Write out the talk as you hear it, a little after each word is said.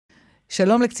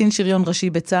שלום לקצין שריון ראשי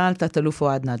בצה"ל, תת-אלוף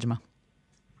אוהד נג'מה.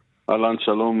 אהלן,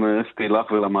 שלום אסתי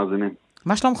לך ולמאזינים.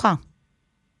 מה שלומך?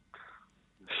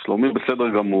 שלומי בסדר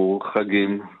גמור,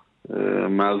 חגים,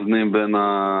 מאזנים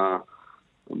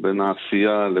בין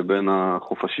העשייה לבין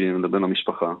החופשים, לבין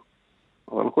המשפחה,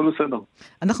 אבל הכל בסדר.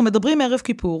 אנחנו מדברים ערב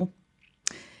כיפור,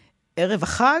 ערב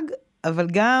החג, אבל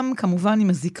גם כמובן עם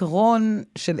הזיכרון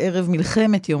של ערב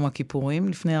מלחמת יום הכיפורים,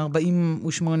 לפני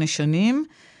 48 שנים.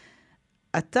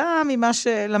 אתה, ממה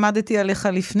שלמדתי עליך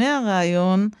לפני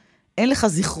הרעיון, אין לך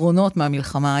זיכרונות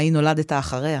מהמלחמה, היא נולדת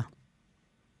אחריה.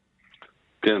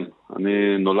 כן,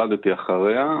 אני נולדתי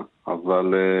אחריה,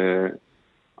 אבל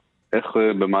איך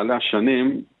במעלה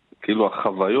השנים, כאילו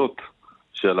החוויות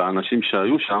של האנשים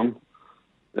שהיו שם,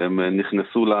 הם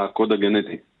נכנסו לקוד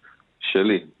הגנטי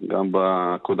שלי, גם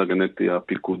בקוד הגנטי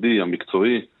הפיקודי,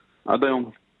 המקצועי, עד היום.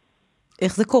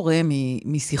 איך זה קורה?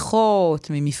 משיחות,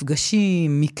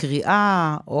 ממפגשים,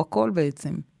 מקריאה, או הכל בעצם?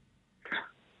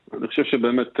 אני חושב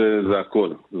שבאמת זה הכל.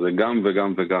 זה גם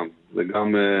וגם וגם. זה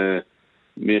גם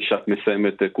מי שאת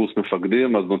מסיימת קורס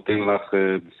מפקדים, אז נותנים לך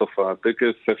בסוף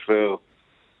הטקס ספר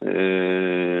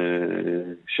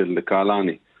של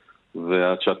קהלני.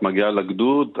 ועד שאת מגיעה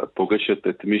לגדוד, את פוגשת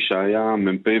את מי שהיה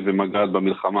מ"פ ומג"ד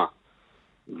במלחמה.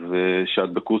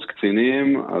 ושאת בקורס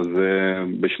קצינים, אז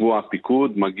בשבוע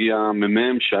הפיקוד מגיע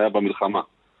מ"מ שהיה במלחמה.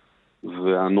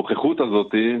 והנוכחות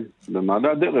הזאת,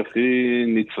 במעלה הדרך, היא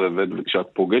נצרבת, וכשאת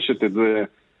פוגשת את זה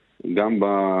גם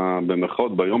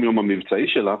במחאות, ביום יום המבצעי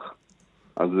שלך,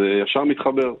 אז ישר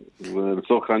מתחבר.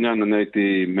 ולצורך העניין, אני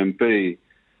הייתי מ"פ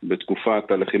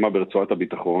בתקופת הלחימה ברצועת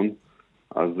הביטחון,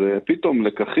 אז פתאום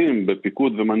לקחים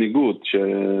בפיקוד ומנהיגות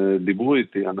שדיברו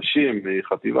איתי, אנשים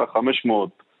מחטיבה 500,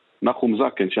 נחום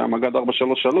זקן, שהיה מג"ד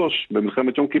 433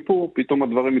 במלחמת יום כיפור, פתאום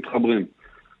הדברים מתחברים.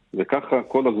 וככה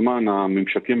כל הזמן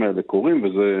הממשקים האלה קורים,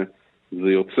 וזה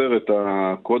יוצר את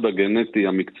הקוד הגנטי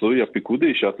המקצועי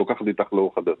הפיקודי שאת לוקחת איתך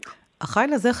לאורך הדרך.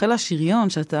 החיל הזה, חיל השריון,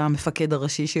 שאתה המפקד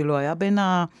הראשי שלו, היה בין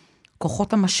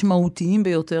הכוחות המשמעותיים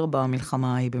ביותר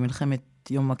במלחמה ההיא,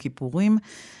 במלחמת יום הכיפורים.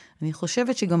 אני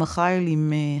חושבת שגם החיל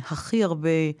עם הכי הרבה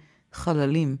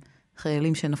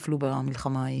חיילים שנפלו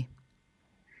במלחמה ההיא.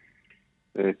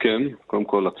 כן, קודם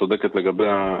כל את צודקת לגבי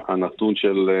הנתון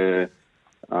של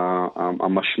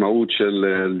המשמעות של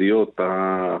להיות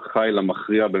החיל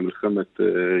המכריע במלחמת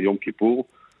יום כיפור.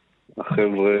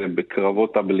 החבר'ה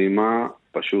בקרבות הבלימה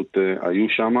פשוט היו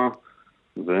שם,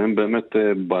 והם באמת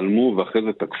בלמו ואחרי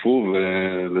זה תקפו,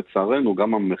 ולצערנו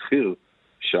גם המחיר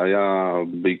שהיה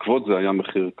בעקבות זה היה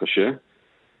מחיר קשה.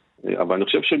 אבל אני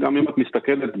חושב שגם אם את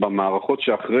מסתכלת במערכות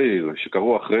שאחרי זה,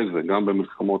 שקרו אחרי זה, גם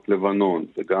במלחמות לבנון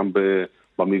וגם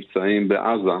במבצעים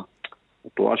בעזה,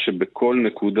 את רואה שבכל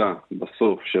נקודה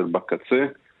בסוף של בקצה,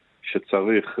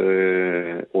 שצריך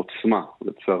עוצמה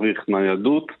וצריך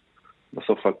ניידות,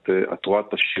 בסוף את רואה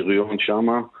את השריון שם,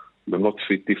 במלוא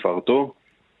תפארתו,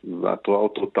 ואת רואה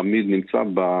אותו תמיד נמצא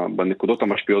בנקודות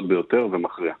המשפיעות ביותר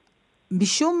ומכריע.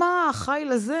 משום מה החיל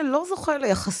הזה לא זוכה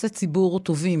ליחסי ציבור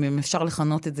טובים, אם אפשר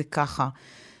לכנות את זה ככה.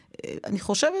 אני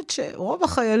חושבת שרוב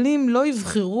החיילים לא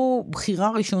יבחרו בחירה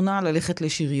ראשונה ללכת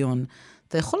לשריון.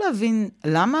 אתה יכול להבין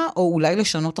למה, או אולי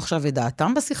לשנות עכשיו את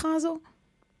דעתם בשיחה הזו?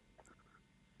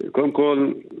 קודם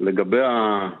כל,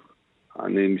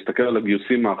 אני מסתכל על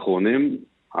הגיוסים האחרונים,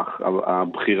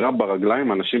 הבחירה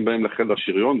ברגליים, אנשים באים לחיל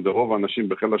השריון, ורוב האנשים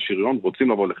בחיל השריון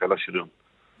רוצים לבוא לחיל השריון.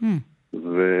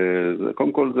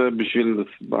 וקודם כל זה בשביל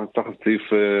תחת סעיף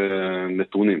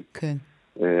נתונים. כן.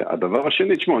 הדבר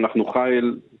השני, תשמעו, אנחנו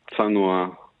חיל צנוע,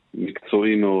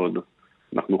 מקצועי מאוד,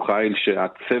 אנחנו חיל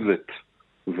שהצוות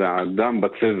והאדם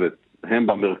בצוות הם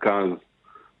במרכז,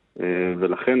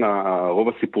 ולכן רוב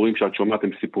הסיפורים שאת שומעת הם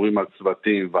סיפורים על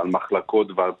צוותים ועל מחלקות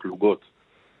ועל פלוגות.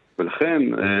 ולכן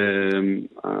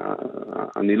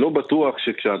אני לא בטוח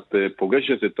שכשאת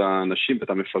פוגשת את האנשים ואת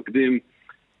המפקדים,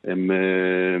 הם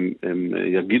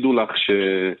יגידו לך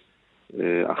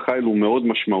שהחיל הוא מאוד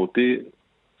משמעותי,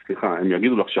 הם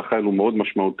יגידו לך שהחיל הוא מאוד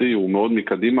משמעותי, הוא מאוד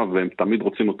מקדימה והם תמיד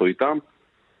רוצים אותו איתם,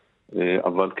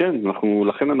 אבל כן,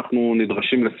 לכן אנחנו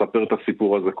נדרשים לספר את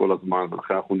הסיפור הזה כל הזמן,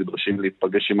 ולכן אנחנו נדרשים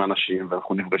להיפגש עם האנשים,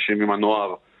 ואנחנו נפגשים עם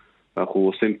הנוער, ואנחנו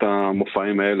עושים את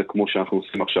המופעים האלה כמו שאנחנו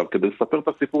עושים עכשיו, כדי לספר את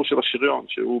הסיפור של השריון,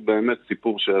 שהוא באמת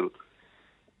סיפור של,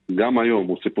 גם היום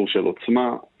הוא סיפור של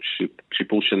עוצמה,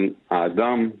 סיפור של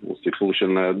האדם, הוא סיפור של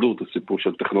ניידות, הוא סיפור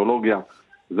של טכנולוגיה,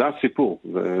 זה הסיפור,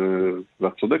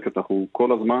 ואת צודקת, אנחנו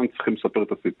כל הזמן צריכים לספר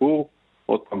את הסיפור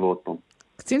עוד פעם ועוד פעם.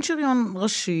 קצין שריון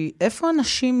ראשי, איפה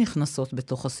הנשים נכנסות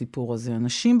בתוך הסיפור הזה?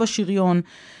 הנשים בשריון,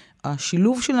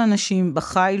 השילוב של הנשים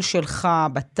בחיל שלך,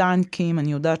 בטנקים,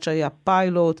 אני יודעת שהיה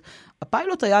פיילוט,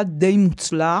 הפיילוט היה די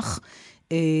מוצלח,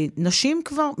 נשים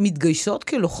כבר מתגייסות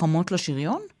כלוחמות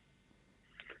לשריון?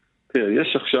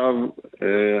 יש עכשיו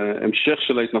המשך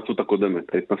של ההתנסות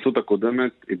הקודמת. ההתנסות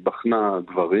הקודמת התבחנה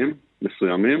דברים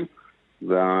מסוימים,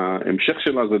 וההמשך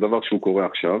שלה זה דבר שהוא קורה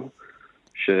עכשיו,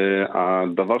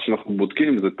 שהדבר שאנחנו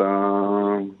בודקים זה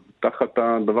תחת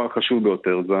הדבר החשוב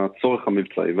ביותר, זה הצורך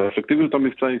המבצעי והאפקטיביות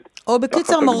המבצעית. או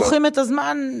בקיצר מורחים את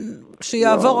הזמן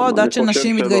שיעבור עוד עד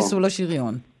שנשים יתגייסו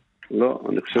לשריון. לא,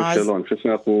 אני חושב שלא. אני חושב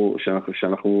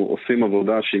שאנחנו עושים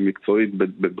עבודה שהיא מקצועית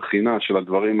בבחינה של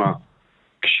הדברים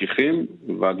הקשיחים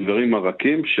והדברים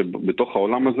הרכים שבתוך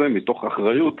העולם הזה, מתוך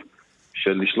אחריות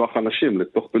של לשלוח אנשים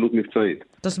לתוך פעילות מבצעית.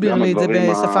 תסביר לי את זה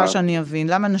בשפה שאני אבין.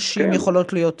 למה נשים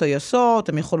יכולות להיות טייסות,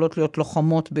 הן יכולות להיות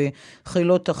לוחמות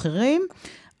בחילות אחרים,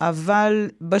 אבל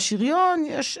בשריון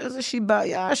יש איזושהי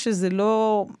בעיה שזה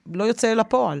לא יוצא אל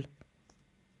הפועל.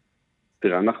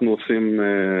 תראה, אנחנו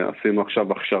עשינו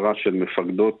עכשיו הכשרה של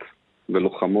מפקדות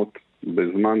ולוחמות.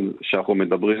 בזמן שאנחנו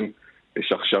מדברים,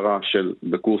 יש הכשרה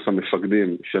בקורס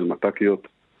המפקדים של מתקיות.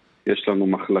 יש לנו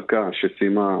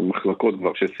מחלקות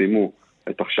כבר שסיימו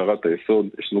את הכשרת היסוד.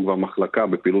 יש לנו כבר מחלקה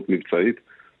בפעילות מבצעית.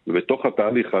 ובתוך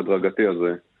התהליך ההדרגתי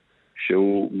הזה,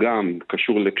 שהוא גם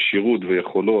קשור לקשירות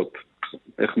ויכולות,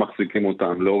 איך מחזיקים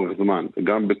אותם לאורך זמן,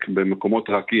 גם במקומות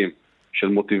רכים של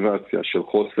מוטיבציה, של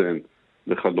חוסן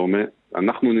וכדומה,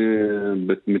 אנחנו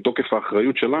מתוקף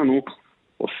האחריות שלנו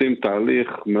עושים תהליך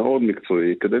מאוד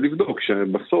מקצועי כדי לבדוק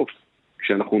שבסוף,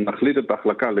 כשאנחנו נחליט את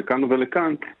ההחלקה לכאן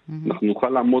ולכאן, אנחנו נוכל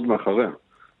לעמוד מאחריה.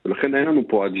 ולכן אין לנו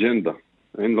פה אג'נדה,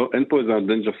 אין פה איזה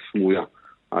אג'נדה סמויה.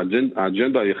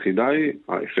 האג'נדה היחידה היא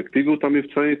האפקטיביות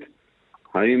המבצעית,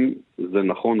 האם זה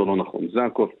נכון או לא נכון, זה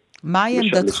הכל. מהי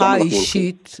עמדתך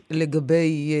האישית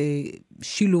לגבי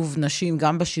שילוב נשים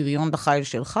גם בשריון בחיל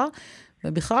שלך,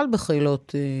 ובכלל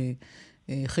בחילות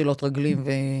רגלים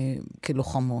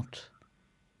וכלוחמות?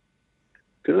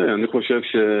 תראה, אני חושב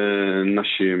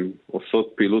שנשים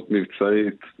עושות פעילות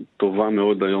מבצעית טובה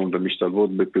מאוד היום,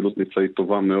 ומשתלבות בפעילות מבצעית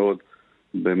טובה מאוד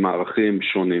במערכים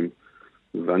שונים.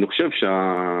 ואני חושב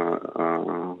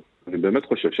אני באמת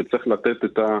חושב שצריך לתת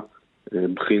את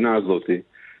הבחינה הזאת,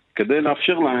 כדי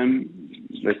לאפשר להם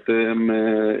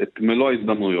את מלוא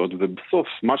ההזדמנויות, ובסוף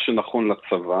מה שנכון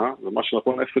לצבא ומה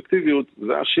שנכון לאפקטיביות,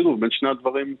 זה השילוב בין שני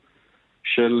הדברים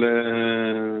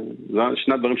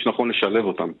שני הדברים שנכון לשלב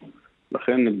אותם.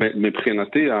 לכן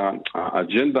מבחינתי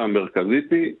האג'נדה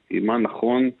המרכזית היא מה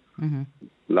נכון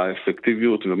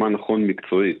לאפקטיביות ומה נכון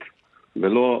מקצועית,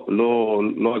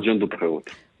 ולא אג'נדות אחרות.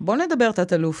 בוא נדבר,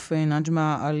 תת-אלוף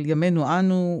נג'מה, על ימינו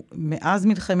אנו, מאז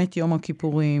מלחמת יום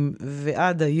הכיפורים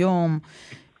ועד היום,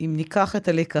 אם ניקח את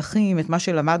הלקחים, את מה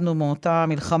שלמדנו מאותה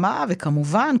מלחמה,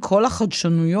 וכמובן כל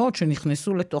החדשנויות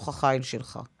שנכנסו לתוך החיל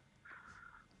שלך.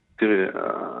 תראי,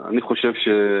 אני חושב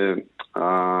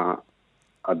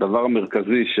שהדבר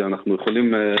המרכזי שאנחנו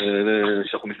יכולים,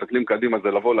 שאנחנו מסתכלים קדימה,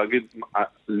 זה לבוא להגיד,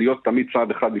 להיות תמיד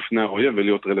צעד אחד לפני האויב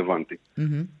ולהיות רלוונטי.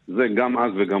 זה גם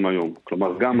אז וגם היום.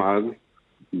 כלומר, גם אז,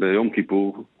 ביום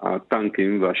כיפור,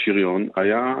 הטנקים והשריון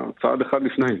היה צעד אחד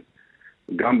לפני,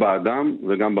 גם באדם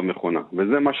וגם במכונה.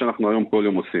 וזה מה שאנחנו היום כל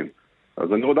יום עושים.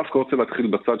 אז אני דווקא רוצה להתחיל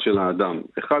בצד של האדם.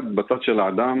 אחד, בצד של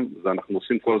האדם, זה אנחנו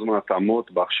עושים כל הזמן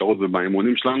התאמות בהכשרות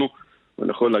ובאימונים שלנו,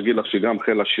 ואני יכול להגיד לך שגם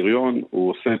חיל השריון,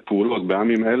 הוא עושה פעולות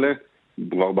בימים אלה,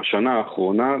 כבר בשנה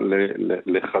האחרונה,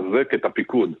 לחזק את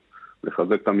הפיקוד,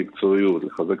 לחזק את המקצועיות,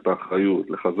 לחזק את האחריות,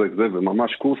 לחזק זה,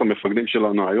 וממש קורס המפקדים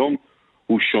שלנו היום,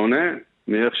 הוא שונה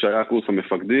מאיך שהיה קורס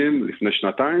המפקדים לפני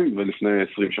 2 ולפני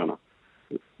 20 שנה.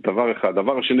 דבר אחד.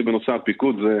 דבר השני בנושא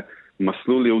הפיקוד זה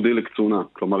מסלול יהודי לקצונה,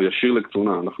 כלומר ישיר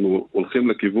לקצונה. אנחנו הולכים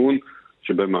לכיוון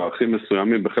שבמערכים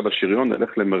מסוימים בחיל השריון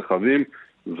נלך למרחבים,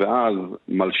 ואז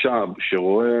מלשב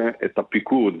שרואה את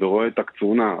הפיקוד ורואה את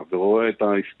הקצונה ורואה את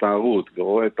ההסתערות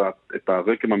ורואה את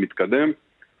הרקם המתקדם,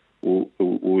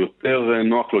 הוא יותר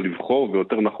נוח לו לבחור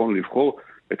ויותר נכון לבחור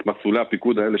את מסלולי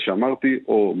הפיקוד האלה שאמרתי,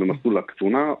 או במסלול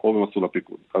הקצונה או במסלול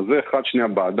הפיקוד. אז זה אחד שנייה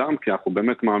באדם, כי אנחנו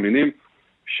באמת מאמינים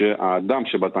שהאדם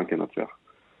שבטנק ינצח.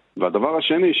 והדבר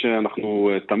השני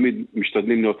שאנחנו תמיד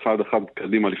משתדלים להיות צעד אחד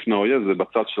קדימה לפני האויב, זה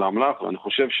בצד של האמל"ח, ואני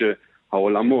חושב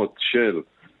שהעולמות של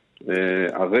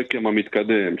הרקם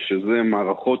המתקדם, שזה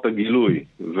מערכות הגילוי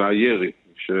והירי,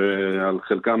 שעל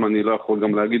חלקם אני לא יכול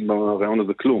גם להגיד ברעיון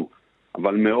הזה כלום,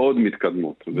 אבל מאוד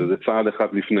מתקדמות, וזה צעד אחד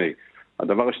לפני.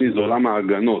 הדבר השני זה עולם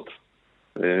ההגנות,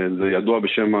 זה ידוע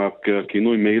בשם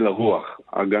הכינוי מעיל הרוח,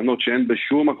 הגנות שאין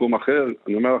בשום מקום אחר,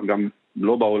 אני אומר לך גם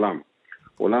לא בעולם.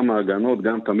 עולם ההגנות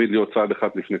גם תמיד להיות צעד אחד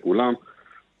לפני כולם,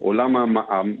 עולם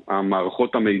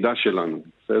המערכות המידע שלנו,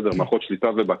 בסדר, מערכות שליטה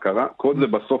ובקרה, כל זה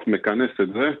בסוף מכנס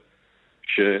את זה,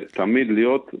 שתמיד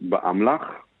להיות באמל"ח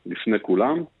לפני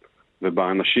כולם,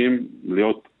 ובאנשים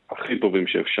להיות הכי טובים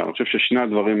שאפשר. אני חושב ששני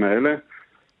הדברים האלה,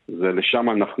 זה לשם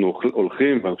אנחנו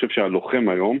הולכים, ואני חושב שהלוחם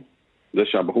היום, זה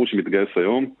שהבחור שמתגייס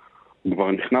היום, הוא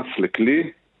כבר נכנס לכלי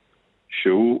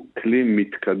שהוא כלי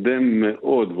מתקדם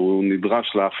מאוד, והוא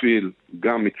נדרש להפעיל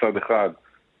גם מצד אחד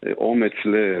אומץ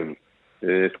לב,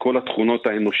 את כל התכונות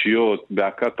האנושיות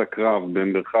בהקת הקרב,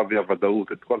 במרחב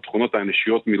הוודאות, את כל התכונות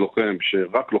האנושיות מלוחם,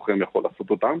 שרק לוחם יכול לעשות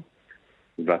אותם,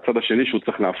 והצד השני שהוא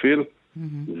צריך להפעיל,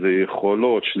 זה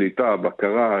יכולות, שליטה,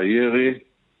 בקרה, ירי,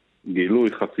 גילוי,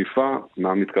 חשיפה,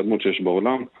 מהמתקדמות שיש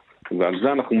בעולם, ועל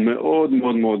זה אנחנו מאוד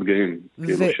מאוד מאוד גאים.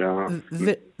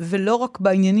 ולא רק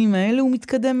בעניינים האלה הוא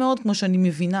מתקדם מאוד, כמו שאני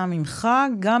מבינה ממך,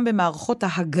 גם במערכות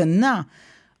ההגנה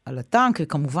על הטנק,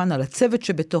 וכמובן על הצוות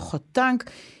שבתוך הטנק,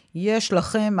 יש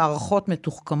לכם מערכות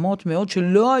מתוחכמות מאוד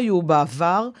שלא היו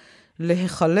בעבר,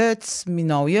 להיחלץ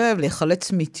מן האויב,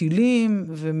 להיחלץ מטילים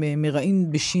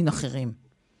ומרעים בשין אחרים.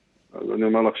 אז אני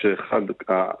אומר לך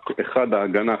שאחד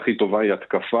ההגנה הכי טובה היא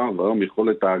התקפה, והיום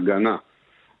יכולת ההגנה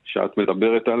שאת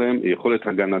מדברת עליהם, היא יכולת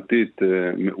הגנתית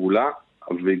מעולה,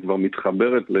 והיא כבר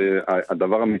מתחברת,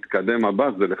 הדבר המתקדם הבא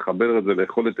זה לחבר את זה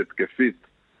ליכולת התקפית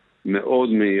מאוד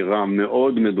מהירה,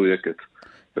 מאוד מדויקת.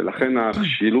 ולכן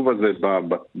השילוב הזה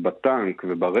בטנק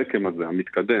וברקם הזה,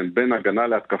 המתקדם, בין הגנה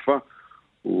להתקפה,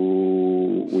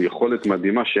 הוא יכולת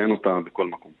מדהימה שאין אותה בכל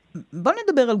מקום. בוא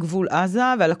נדבר על גבול עזה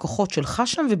ועל הכוחות שלך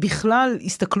שם, ובכלל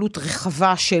הסתכלות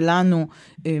רחבה שלנו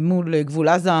מול גבול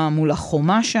עזה, מול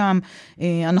החומה שם.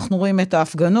 אנחנו רואים את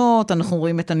ההפגנות, אנחנו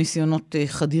רואים את הניסיונות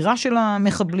חדירה של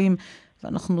המחבלים,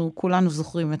 ואנחנו כולנו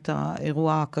זוכרים את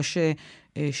האירוע הקשה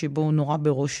שבו נורא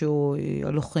בראשו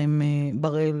הלוחם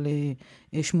בראל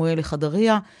שמואל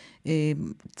לחדריה.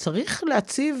 צריך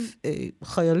להציב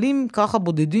חיילים ככה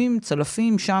בודדים,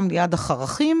 צלפים שם ליד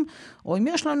החרכים, או אם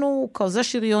יש לנו כזה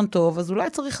שריון טוב, אז אולי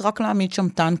צריך רק להעמיד שם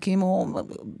טנקים או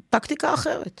טקטיקה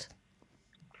אחרת.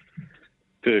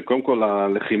 תראי, קודם כל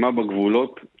הלחימה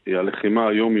בגבולות היא הלחימה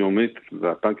היומיומית,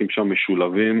 והטנקים שם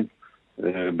משולבים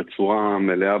בצורה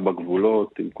מלאה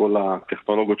בגבולות, עם כל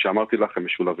הטכנולוגיות שאמרתי לך הם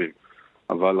משולבים.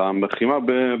 אבל הלחימה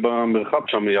במרחב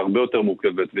שם היא הרבה יותר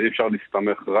מורכבת, ואי אפשר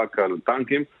להסתמך רק על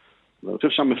טנקים. ואני חושב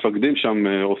שהמפקדים שם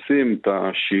עושים את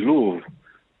השילוב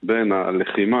בין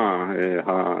הלחימה,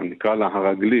 נקרא לה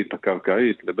הרגלית,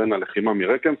 הקרקעית, לבין הלחימה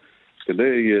מרקם,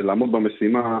 כדי לעמוד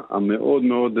במשימה המאוד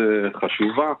מאוד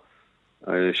חשובה,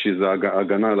 שזה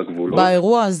הגנה על הגבולות.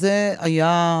 באירוע הזה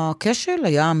היה כשל,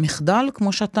 היה מחדל,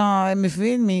 כמו שאתה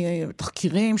מבין,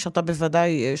 מתחקירים שאתה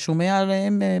בוודאי שומע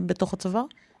עליהם בתוך הצבא?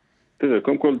 תראה,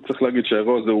 קודם כל צריך להגיד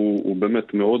שהאירוע הזה הוא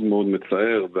באמת מאוד מאוד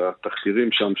מצער, והתחקירים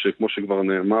שם, שכמו שכבר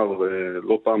נאמר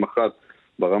לא פעם אחת,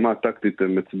 ברמה הטקטית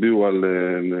הם הצביעו על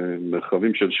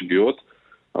מרחבים של שגיאות,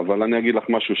 אבל אני אגיד לך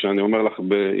משהו שאני אומר לך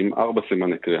עם 4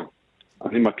 סימני קריאה.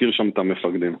 אני מכיר שם את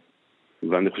המפקדים,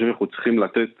 ואני חושב שאנחנו צריכים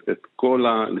לתת את כל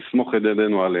לסמוך את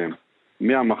ידינו עליהם.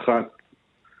 מהמח"ט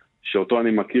שאותו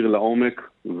אני מכיר לעומק,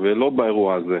 ולא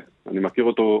באירוע הזה. אני מכיר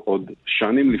אותו עוד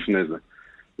שנים לפני זה.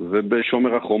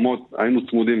 ובשומר החומות היינו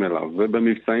צמודים אליו,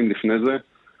 ובמבצעים לפני זה,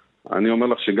 אני אומר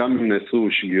לך שגם אם נעשו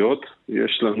שגיאות,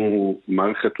 יש לנו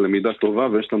מערכת למידה טובה,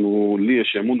 לי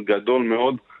יש אמון גדול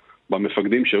מאוד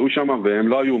במפקדים שהיו שם, והם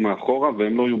לא היו מאחורה,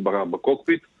 והם לא היו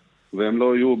בקוקפיט, והם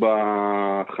לא היו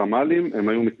בחמלים, הם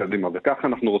היו מקדימה, וככה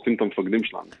אנחנו רוצים את המפקדים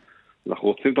שלנו. אנחנו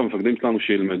רוצים את המפקדים שלנו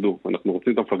שילמדו, אנחנו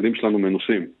רוצים את המפקדים שלנו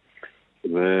מנוסים.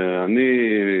 ואני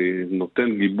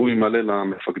נותן גיבוי מלא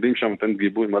למפקדים שם, נותן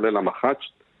גיבוי מלא למח"ט,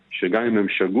 שגם אם הם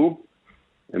שגו,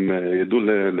 הם ידעו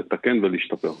לתקן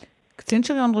ולהשתפר. קצין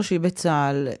שריון ראשי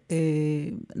בצה"ל,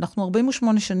 אנחנו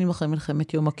 48 שנים אחרי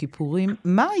מלחמת יום הכיפורים,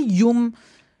 מה האיום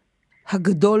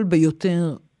הגדול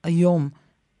ביותר היום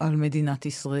על מדינת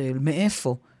ישראל?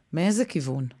 מאיפה? מאיזה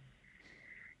כיוון?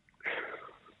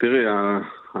 תראי,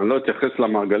 אני לא אתייחס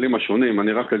למעגלים השונים,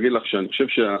 אני רק אגיד לך שאני חושב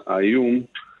שהאיום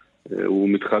הוא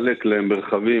מתחלק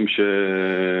למרחבים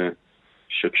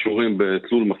שקשורים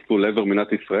בתלול מסלול לעבר מדינת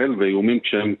ישראל, ואיומים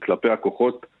כשהם כלפי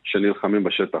הכוחות שנלחמים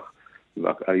בשטח.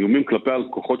 והאיומים כלפי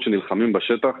הכוחות שנלחמים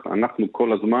בשטח, אנחנו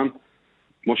כל הזמן,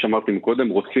 כמו שאמרתי מקודם,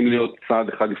 רוצים להיות צעד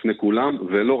אחד לפני כולם,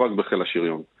 ולא רק בחיל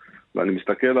השריון. ואני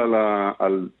מסתכל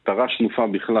על תר"ש תנופה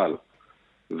בכלל,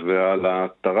 ועל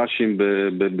התר"שים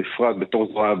בפרט בתור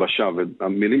זרוע היבשה,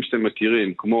 והמילים שאתם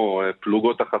מכירים, כמו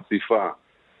פלוגות החשיפה,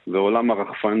 ועולם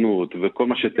הרחפנות, וכל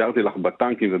מה שתיארתי לך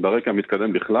בטנקים וברקע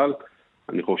מתקדם בכלל,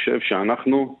 אני חושב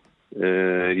שאנחנו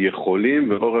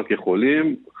יכולים, ולא רק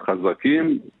יכולים,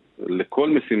 חזקים לכל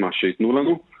משימה שיתנו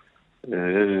לנו,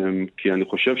 כי אני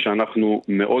חושב שאנחנו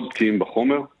מאוד בקיאים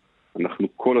בחומר, אנחנו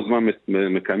כל הזמן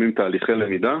מקיימים תהליכי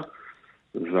למידה,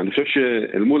 ואני חושב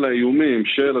שאל מול האיומים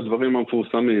של הדברים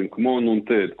המפורסמים, כמו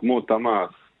נונטד, כמו תמ"ס,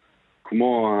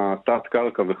 כמו תת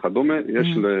קרקע וכדומה, יש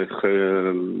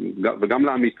וגם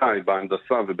לעמיתי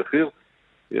בהנדסה ובחיר,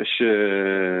 יש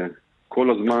כל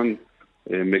הזמן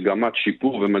מגמת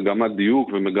שיפור ומגמת דיוק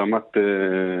ומגמת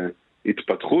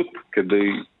התפתחות כדי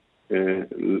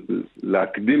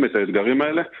להקדים את האתגרים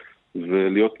האלה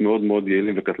ולהיות מאוד מאוד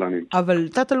יעילים וקטלניים. אבל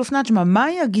תת-אלוף נג'מה,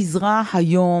 מהי הגזרה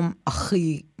היום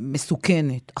הכי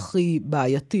מסוכנת, הכי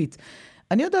בעייתית?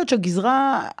 אני יודעת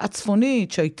שהגזרה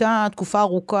הצפונית, שהייתה תקופה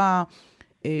ארוכה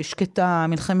שקטה,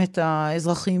 מלחמת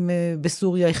האזרחים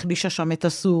בסוריה החלישה שם את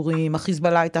הסורים,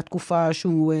 החיזבאללה הייתה תקופה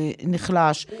שהוא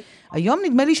נחלש. היום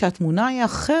נדמה לי שהתמונה היא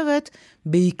אחרת,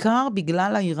 בעיקר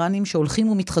בגלל האיראנים שהולכים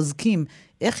ומתחזקים.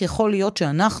 איך יכול להיות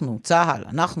שאנחנו, צה"ל,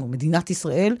 אנחנו, מדינת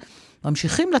ישראל,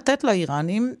 ממשיכים לתת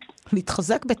לאיראנים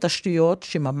להתחזק בתשתיות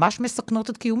שממש מסכנות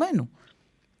את קיומנו?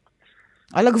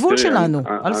 על הגבול שלנו,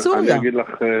 על סוריה.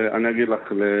 אני אגיד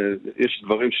לך, יש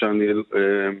דברים שאני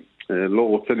לא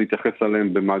רוצה להתייחס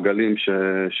עליהם במעגלים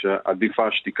שעדיפה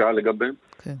השתיקה לגביהם.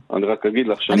 אני רק אגיד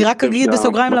לך... אני רק אגיד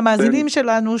בסוגריים למאזינים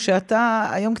שלנו, שאתה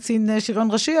היום קצין שריון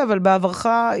ראשי, אבל בעברך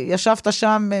ישבת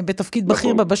שם בתפקיד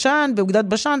בכיר בבשן, באוגדת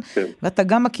בשן, ואתה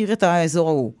גם מכיר את האזור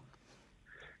ההוא.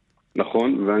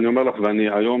 נכון, ואני אומר לך, ואני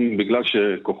היום, בגלל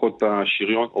שכוחות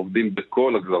השריון עובדים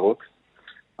בכל הגזרות,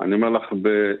 אני אומר לך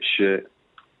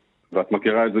ואת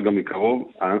מכירה את זה גם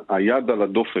מקרוב, היד על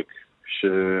הדופק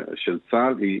של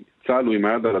צה"ל, צה"ל הוא עם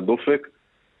היד על הדופק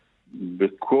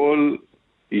בכל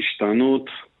השתנות,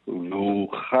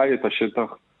 והוא חי את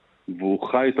השטח, והוא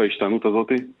חי את ההשתנות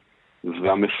הזאת,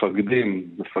 והמפקדים,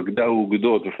 מפקדי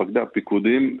האוגדות, מפקדי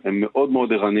הפיקודים, הם מאוד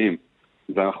מאוד ערניים,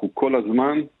 ואנחנו כל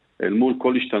הזמן, אל מול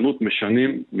כל השתנות,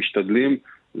 משתדלים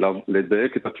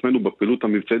לדייק את עצמנו בפעילות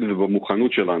המבצעית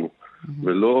ובמוכנות שלנו,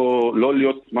 ולא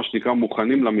להיות מה שנקרא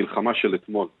מוכנים למלחמה של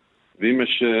אתמול. ואם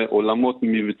יש עולמות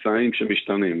מבצעיים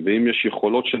שמשתנים, ואם יש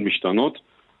יכולות של משתנות,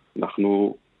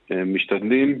 אנחנו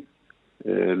משתדלים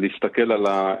להסתכל על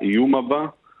האיום הבא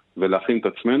ולהכין את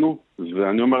עצמנו,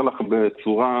 ואני אומר לך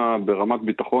ברמת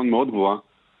ביטחון מאוד גבוהה,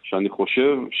 שאני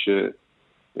חושב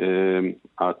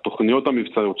שהתוכניות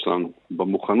המבצעיות שלנו,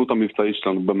 במוכנות המבצעית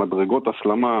שלנו, במדרגות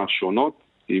הסלמה השונות,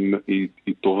 היא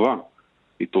טובה.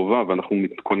 היא טובה, ואנחנו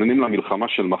מתכוננים למלחמה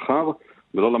של מחר,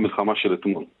 ולא למלחמה של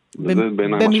אתמול.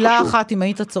 במילה אחת, אם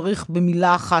היית צריך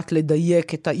במילה אחת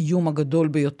לדייק את האיום הגדול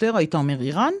ביותר, היית אומר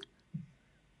איראן?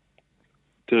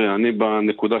 תראה, אני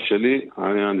בנקודה שלי,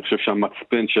 אני חושב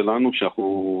שהמצפן שלנו,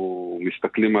 שאנחנו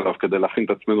מסתכלים עליו כדי להכין את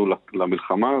עצמנו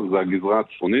למלחמה, זה הגזרה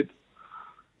הצפונית,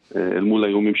 אל מול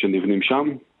האיומים שנבנים שם,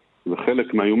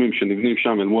 וחלק מהאיומים שנבנים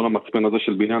שם, אל מול המצפן הזה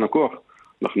של בניין הכוח,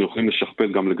 אנחנו יכולים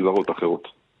לשכפל גם לגזרות אחרות.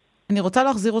 אני רוצה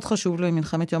להחזיר אותך שוב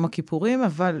למלחמת יום הכיפורים,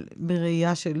 אבל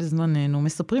בראייה של זמננו.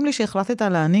 מספרים לי שהחלטת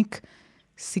להעניק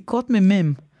סיכות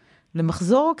ממם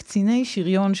למחזור קציני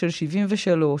שריון של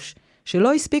 73,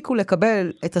 שלא הספיקו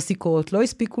לקבל את הסיכות,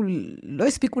 לא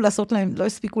הספיקו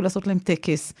לעשות להם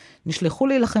טקס, נשלחו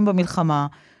להילחם במלחמה,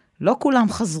 לא כולם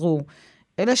חזרו.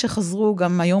 אלה שחזרו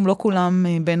גם היום לא כולם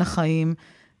בין החיים.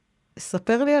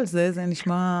 ספר לי על זה, זה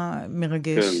נשמע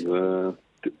מרגש.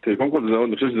 כן, קודם כל,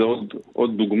 אני חושב שזה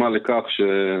עוד דוגמה לכך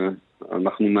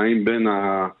שאנחנו נעים בין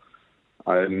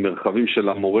המרחבים של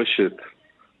המורשת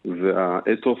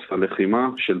והאתוס, הלחימה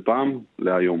של פעם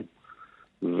להיום.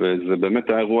 וזה באמת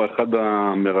היה אירוע אחד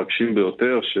המרגשים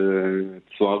ביותר,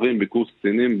 שצוערים בקורס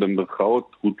קצינים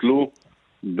במרכאות הוטלו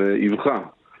באבחה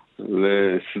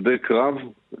לשדה קרב,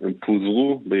 הם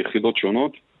פוזרו ביחידות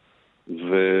שונות,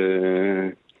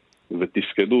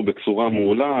 ותפקדו בצורה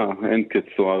מעולה, הן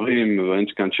כצוערים והן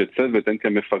כאנשי צוות, הן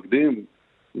כמפקדים,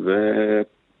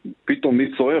 ופתאום מי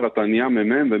צוער אתה נהיה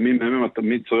ממם, ומי ממם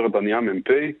מי צוער אתה נהיה מ"פ,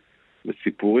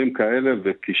 וסיפורים כאלה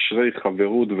וקשרי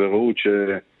חברות ורעות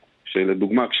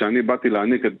שלדוגמה, כשאני באתי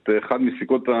להעניק את אחד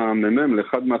מסיכות הממם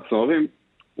לאחד מהצוערים,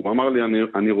 הוא אמר לי,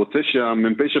 אני רוצה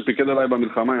שהמ"פ שפיקד עליי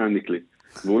במלחמה יעניק לי,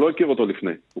 והוא לא הכיר אותו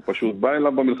לפני, הוא פשוט בא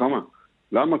אליו במלחמה.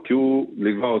 למה? כי הוא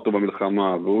ליווה אותו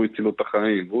במלחמה, והוא הציל לו את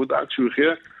החיים, והוא דאג שהוא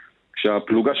יחיה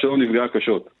כשהפלוגה שלו נפגעה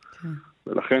קשות.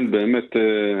 ולכן באמת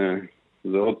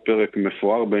זה עוד פרק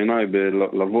מפואר בעיניי,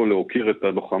 לבוא להוקיר את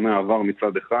לוחמי העבר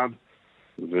מצד אחד,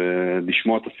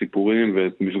 ולשמוע את הסיפורים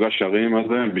ואת מפגש הרעים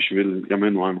הזה בשביל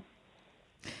ימינו אנו.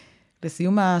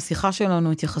 לסיום השיחה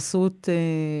שלנו, התייחסות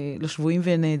לשבויים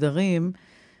ונעדרים,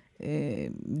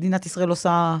 מדינת ישראל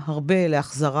עושה הרבה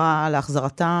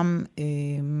להחזרתם,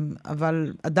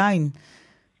 אבל עדיין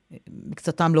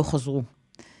מקצתם לא חזרו.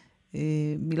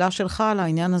 מילה שלך על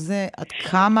העניין הזה, עד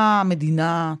כמה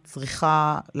המדינה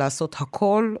צריכה לעשות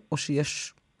הכל, או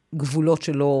שיש גבולות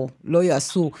שלא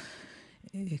יעשו,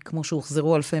 כמו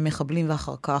שהוחזרו אלפי מחבלים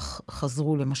ואחר כך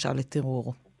חזרו למשל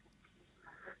לטרור?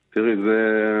 תראי, זה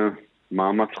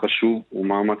מאמץ חשוב, הוא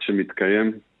מאמץ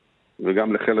שמתקיים,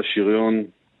 וגם לחיל השריון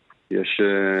יש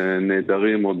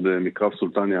נעדרים עוד מקרב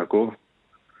סולטן יעקב,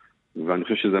 ואני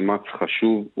חושב שזה מאמץ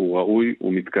חשוב, הוא ראוי,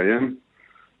 הוא מתקיים,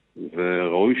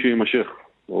 וראוי שיימשך.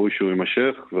 ראוי שהוא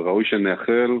יימשך, וראוי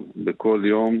שנייחל בכל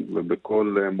יום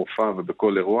ובכל מופע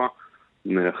ובכל אירוע,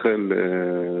 נייחל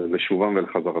לשובם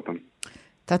ולחזרתם.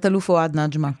 תת-אלוף אוהד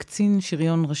נג'מה, קצין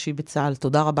שריון ראשי בצה"ל,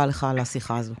 תודה רבה לך על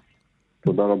השיחה הזו.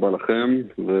 תודה רבה לכם,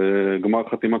 וגמר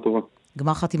חתימה טובה.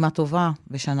 גמר חתימה טובה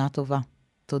ושנה טובה.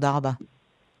 תודה רבה.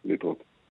 להתראות.